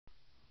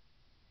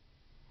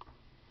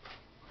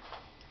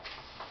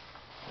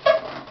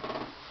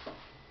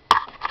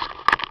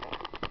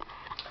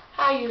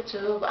Hi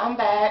YouTube, I'm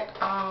back.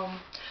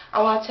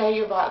 I want to tell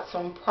you about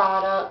some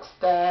products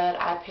that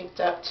I picked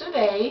up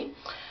today.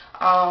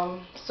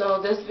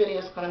 So this video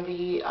is going to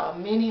be a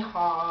mini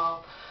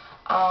haul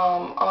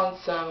on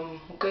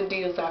some good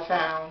deals I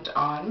found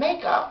on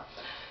makeup.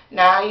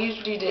 Now I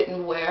usually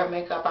didn't wear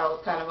makeup. I was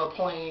kind of a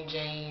plain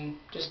Jane,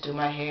 just do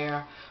my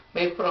hair,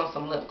 maybe put on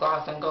some lip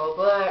gloss and go,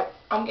 but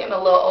I'm getting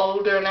a little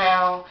older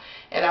now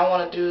and I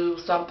want to do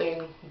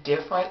something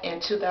different in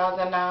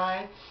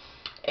 2009.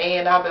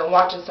 And I've been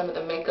watching some of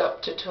the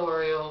makeup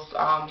tutorials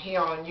here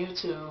on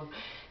YouTube,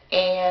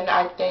 and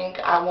I think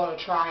I want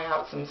to try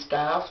out some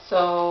stuff.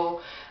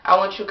 So I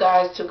want you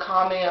guys to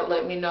comment,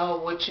 let me know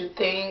what you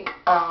think,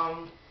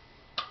 and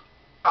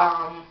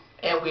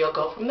we'll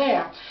go from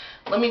there.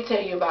 Let me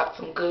tell you about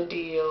some good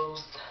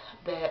deals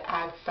that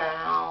I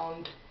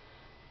found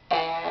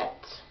at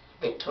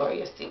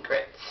Victoria's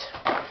Secret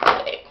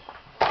today.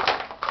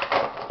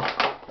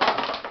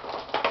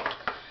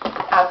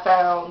 I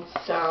found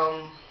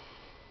some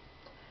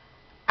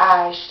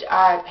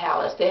eye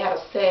palettes. They had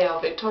a sale.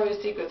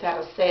 Victoria's Secret had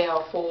a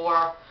sale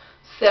for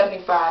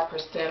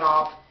 75%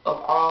 off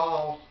of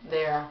all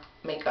their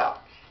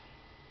makeup.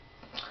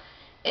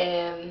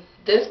 And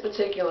this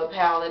particular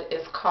palette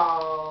is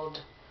called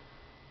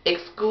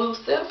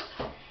Exclusive.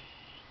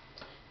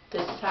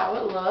 This is how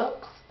it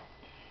looks.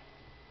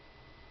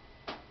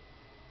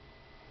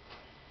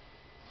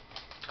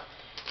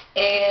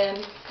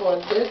 And for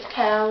this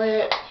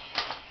palette,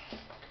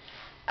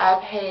 I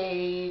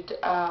paid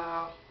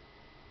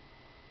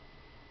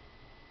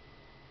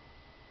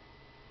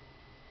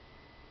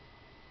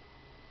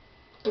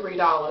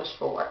 $3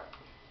 for it.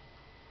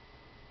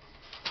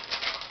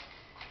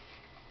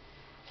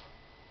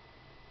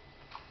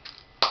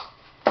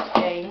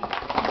 Okay.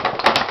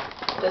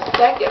 The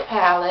second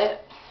palette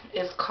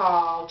is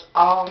called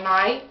All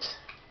Night.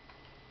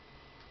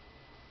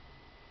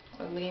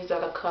 And these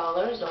are the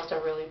colors. Those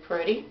are really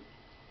pretty.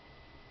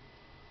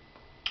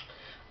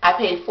 I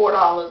paid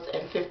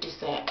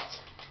 $4.50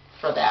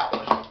 for that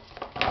one.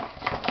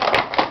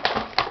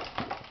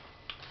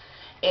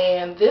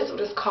 And this one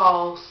is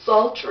called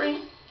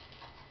Sultry.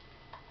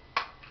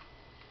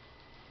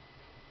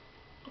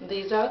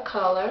 These are the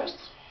colors.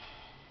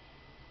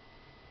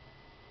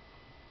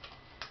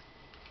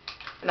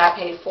 And I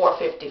paid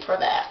 $4.50 for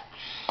that.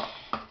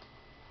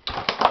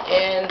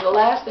 And the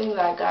last thing that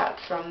I got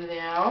from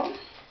them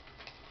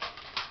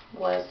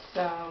was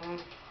some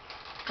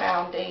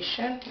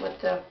foundation with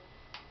the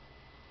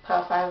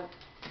puff. I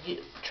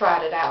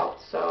tried it out,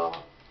 so.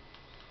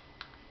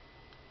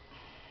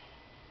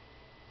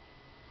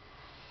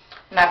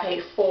 And I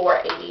paid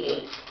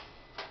 $4.88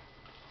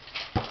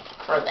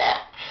 for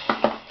that.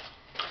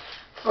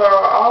 For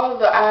all of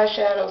the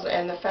eyeshadows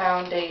and the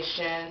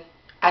foundation,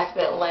 I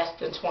spent less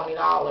than $20.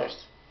 I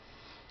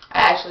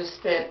actually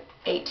spent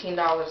 $18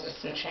 and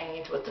some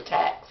change with the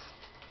tax.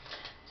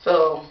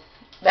 So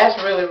that's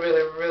really,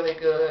 really, really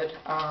good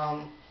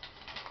from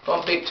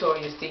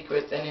Victoria's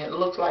Secret, and it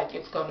looks like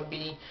it's going to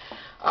be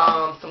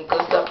some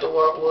good stuff to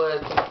work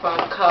with, some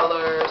fun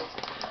colors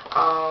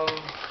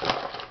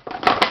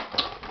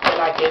that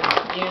I can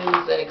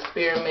use and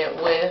experiment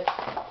with.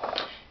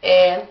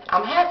 And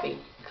I'm happy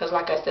because,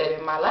 like I said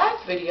in my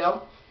last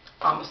video,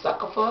 I'm a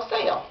sucker for a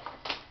sale.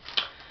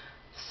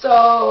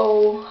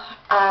 So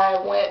I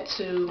went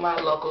to my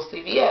local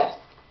CVS,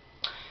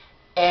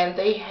 and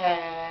they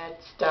had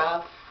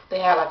stuff. They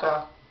had like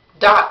a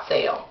dot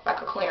sale,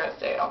 like a clearance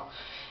sale,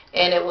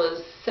 and it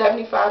was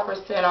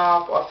 75%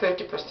 off or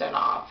 50%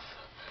 off.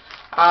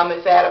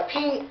 If it had a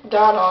pink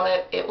dot on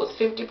it, it was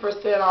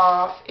 50%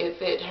 off.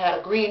 If it had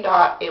a green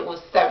dot, it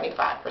was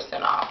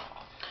 75% off.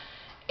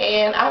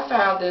 And I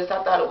found this.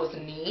 I thought it was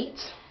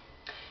neat.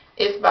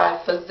 It's by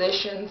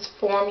Physicians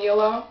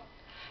Formula.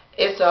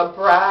 It's a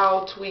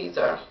brow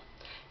tweezer.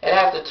 It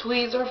has a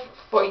tweezer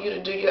for you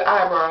to do your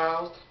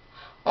eyebrows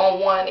on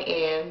one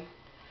end,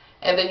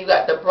 and then you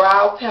got the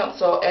brow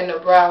pencil and the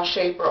brow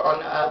shaper on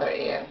the other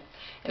end.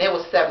 And it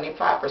was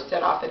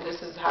 75% off, and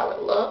this is how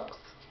it looks.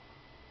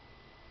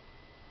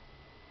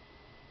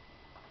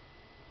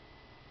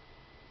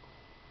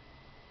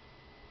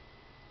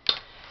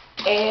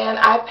 And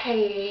I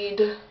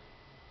paid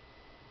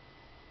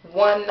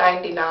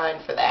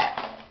 $1.99 for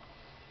that.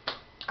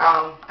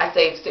 I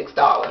saved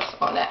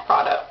 $6 on that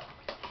product.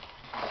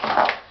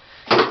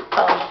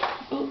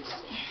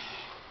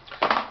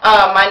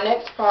 My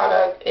next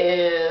product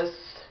is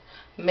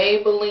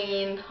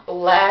Maybelline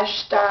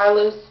Lash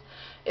Stylist.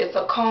 It's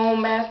a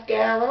comb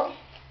mascara.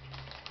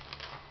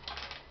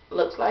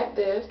 Looks like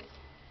this.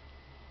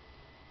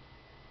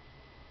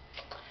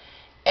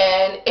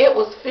 And it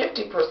was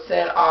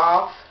 50%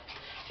 off,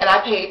 and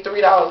I paid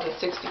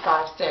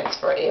 $3.65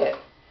 for it.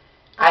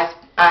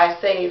 I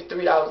saved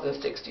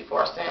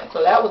 $3.64,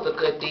 so that was a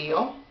good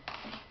deal.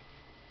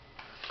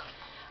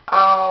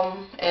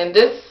 And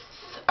this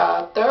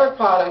third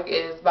product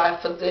is by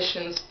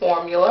Physicians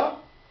Formula,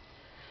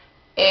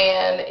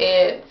 and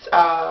it's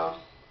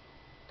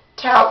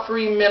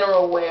talc-free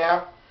mineral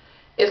wear.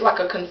 It's like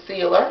a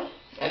concealer,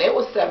 and it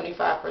was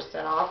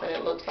 75% off, and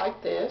it looks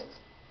like this.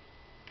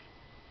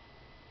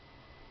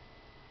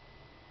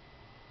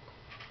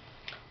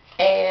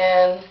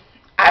 and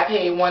I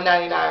paid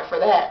 $1.99 for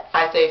that.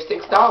 I saved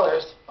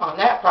 $6 on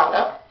that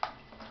product.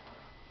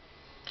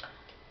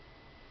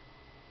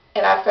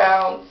 And I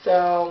found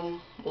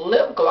some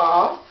lip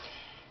gloss,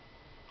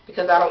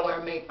 because I don't wear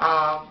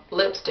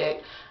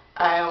lipstick.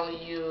 I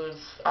only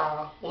use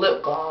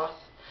lip gloss.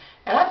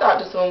 And I thought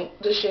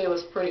this shade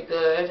was pretty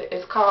good.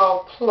 It's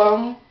called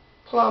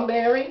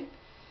Plumberry.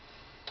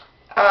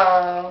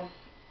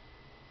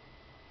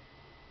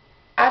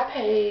 I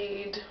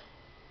paid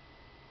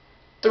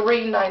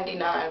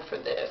 $3.99 for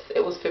this.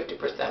 It was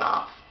 50%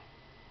 off.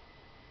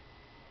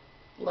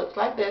 Looks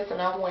like this,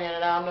 and I'm wearing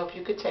it. I don't know if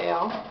you could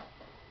tell,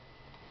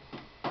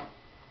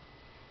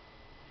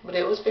 but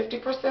it was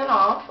 50%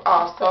 off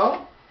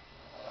also.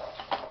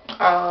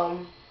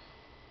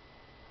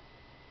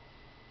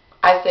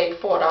 I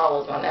saved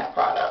 $4 on that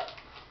product.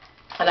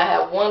 And I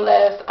have one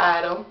last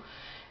item.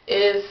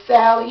 Is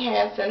Sally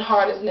Hansen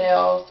Hard as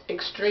Nails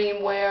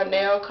Extreme Wear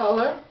Nail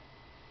Color.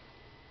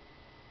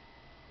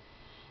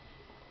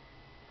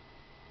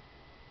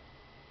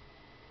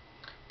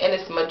 And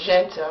it's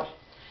magenta.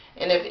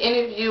 And if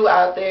any of you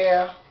out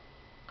there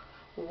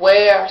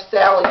wear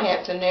Sally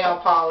Hansen nail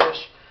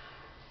polish,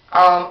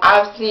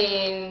 I've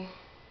seen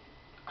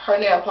her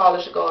nail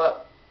polish go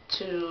up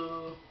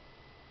to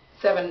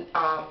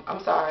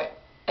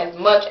as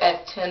much as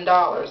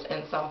 $10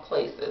 in some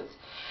places.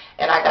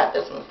 And I got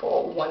this one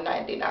for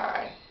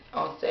 $1.99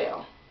 on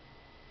sale.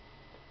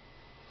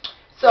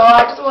 So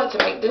I just wanted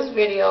to make this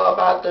video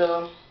about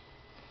a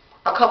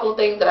couple of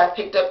things that I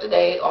picked up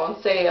today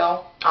on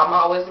sale. I'm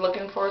always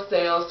looking for a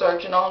sale,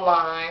 searching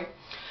online.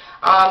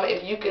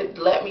 If you could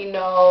let me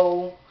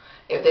know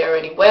if there are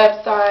any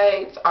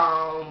websites,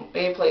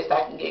 any place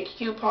I can get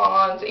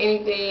coupons,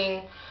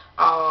 anything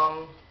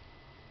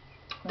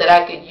that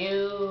I could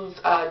use,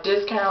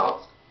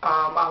 discounts.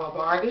 I'm a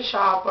bargain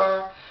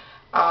shopper.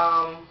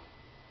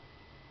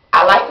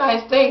 I like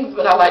nice things,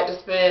 but I like to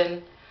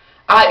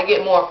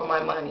get more for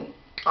my money.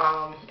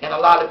 And a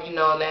lot of you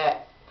know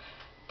that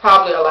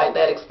probably are like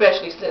that,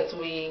 especially since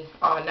we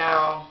are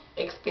now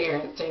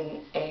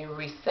experiencing a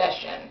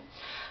recession.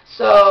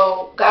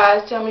 So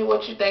guys, tell me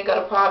what you think of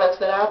the products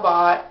that I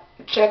bought.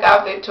 Check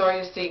out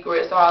Victoria's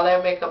Secret. All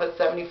their makeup is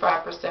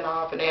 75%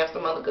 off, and they have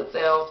some other good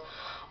sales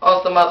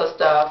on some other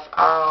stuff.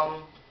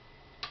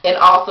 And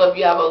also, if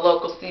you have a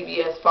local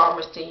CVS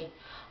pharmacy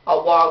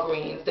or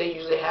Walgreens, they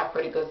usually have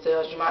pretty good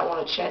sales. You might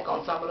want to check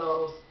on some of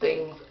those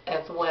things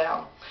as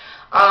well.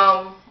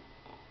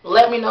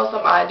 Let me know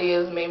some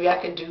ideas maybe I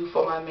could do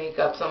for my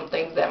makeup, some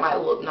things that might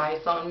look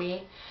nice on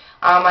me.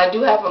 I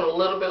do have a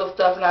little bit of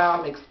stuff now.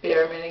 I'm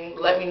experimenting.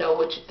 Let me know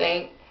what you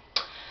think.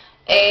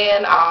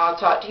 And I'll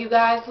talk to you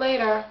guys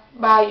later.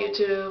 Bye,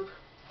 YouTube.